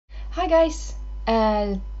Hi guys,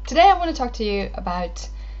 today I want to talk to you about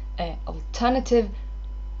alternative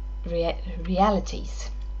realities.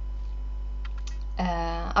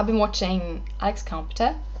 I've been watching Alex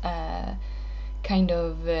Carpenter, kind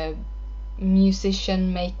of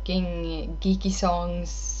musician making geeky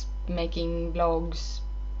songs, making vlogs,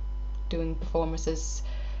 doing performances,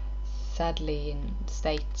 sadly in the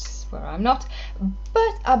States where I'm not,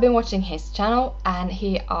 but I've been watching his channel and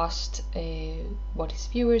he asked what his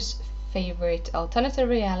viewers' favorite alternative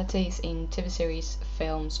realities in TV series,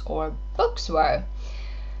 films or books were,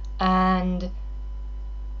 and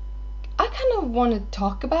I kind of want to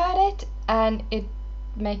talk about it, and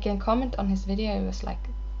making a comment on his video was like,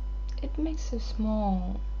 it makes so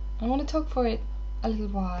small, I want to talk for it a little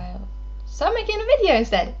while, so I'm making a video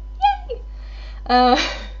instead. Yay!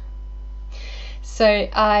 So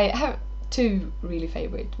I have two really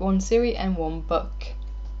favorite, one series and one book.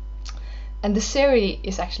 And the series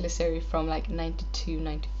is actually a series from like 92,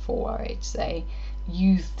 94. It's a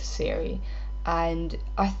youth series. And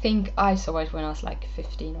I think I saw it when I was like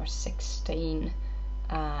 15 or 16.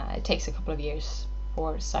 It takes a couple of years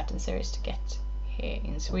for certain series to get here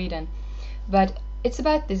in Sweden. But it's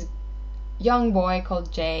about this young boy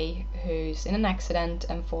called Jay who's in an accident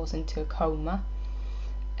and falls into a coma.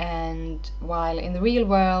 And while in the real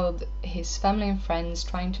world his family and friends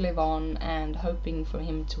trying to live on and hoping for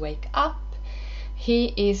him to wake up,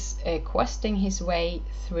 he is questing his way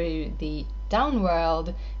through the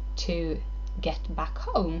downworld to get back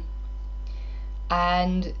home.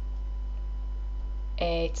 And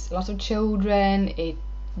it's a lot of children,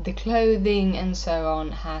 the clothing and so on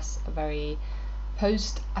has a very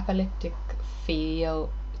post-apocalyptic feel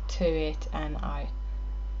to it, and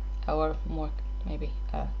or more maybe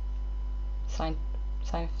a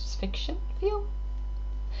science fiction feel.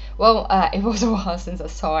 Well, it was a while since I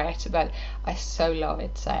saw it, but I so love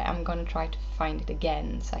it, so I'm gonna try to find it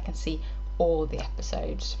again so I can see all the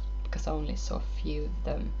episodes, because I only saw a few of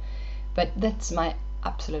them. But that's my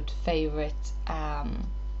absolute favorite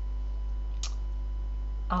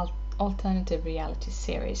alternative reality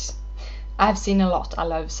series. I've seen a lot. I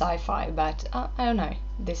love sci-fi, but I don't know,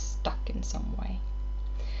 this stuck in some way.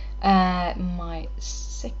 My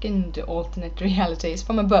second alternate reality is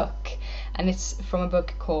from a book, and it's from a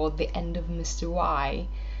book called The End of Mr. Y,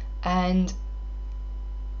 and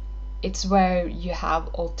it's where you have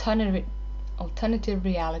alternative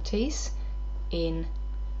realities in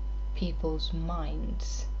people's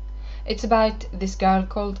minds. It's about this girl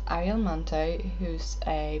called Ariel Manto, who's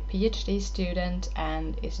a PhD student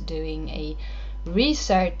and is doing a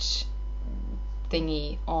research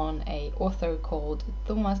thingy on a author called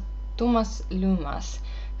Thomas Loomis,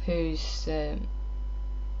 who's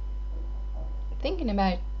thinking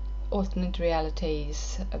about alternate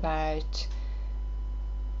realities, about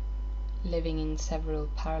living in several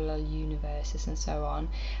parallel universes and so on.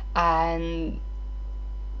 And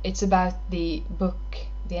it's about the book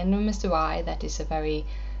The End of Mr. Y, that is a very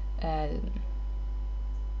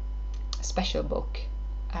special book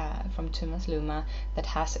from Thomas Loomis that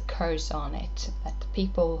has a curse on it, that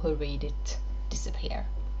people who read it disappear.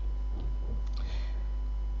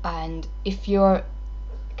 And if you're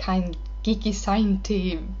kind of geeky science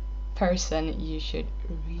person, you should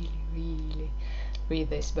really read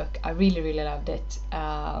this book. I really loved it,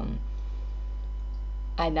 and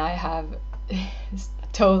I have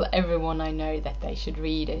told everyone I know that they should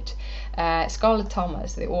read it. Scarlett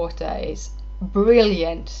Thomas, the author, is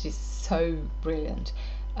brilliant. She's so brilliant.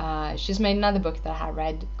 She's made another book that I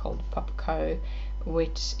read called Popco,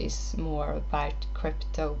 which is more about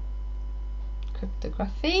cryptography,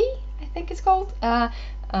 I think it's called, but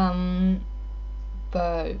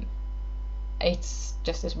it's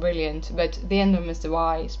just as brilliant. But The End of Mr.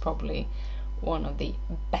 Y is probably one of the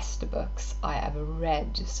best books I ever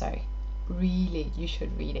read, so really you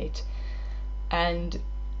should read it. And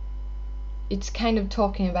it's kind of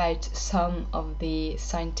talking about some of the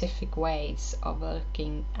scientific ways of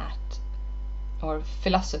looking at, or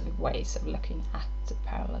philosophical ways of looking at the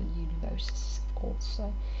parallel universes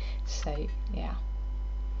also. So yeah,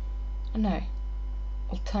 I know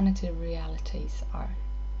alternative realities are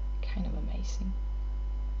kind of amazing.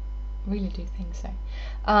 Really do think so.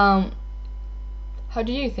 How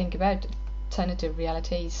do you think about alternative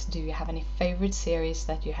realities? Do you have any favorite series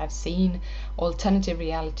that you have seen alternative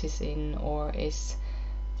realities in, or is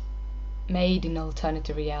made in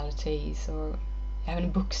alternative realities, or have any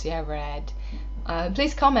books you have read?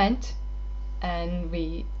 Please comment, and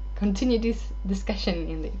we continue this discussion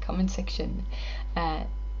in the comment section.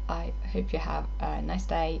 I hope you have a nice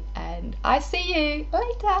day, and I see you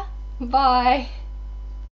later. Bye.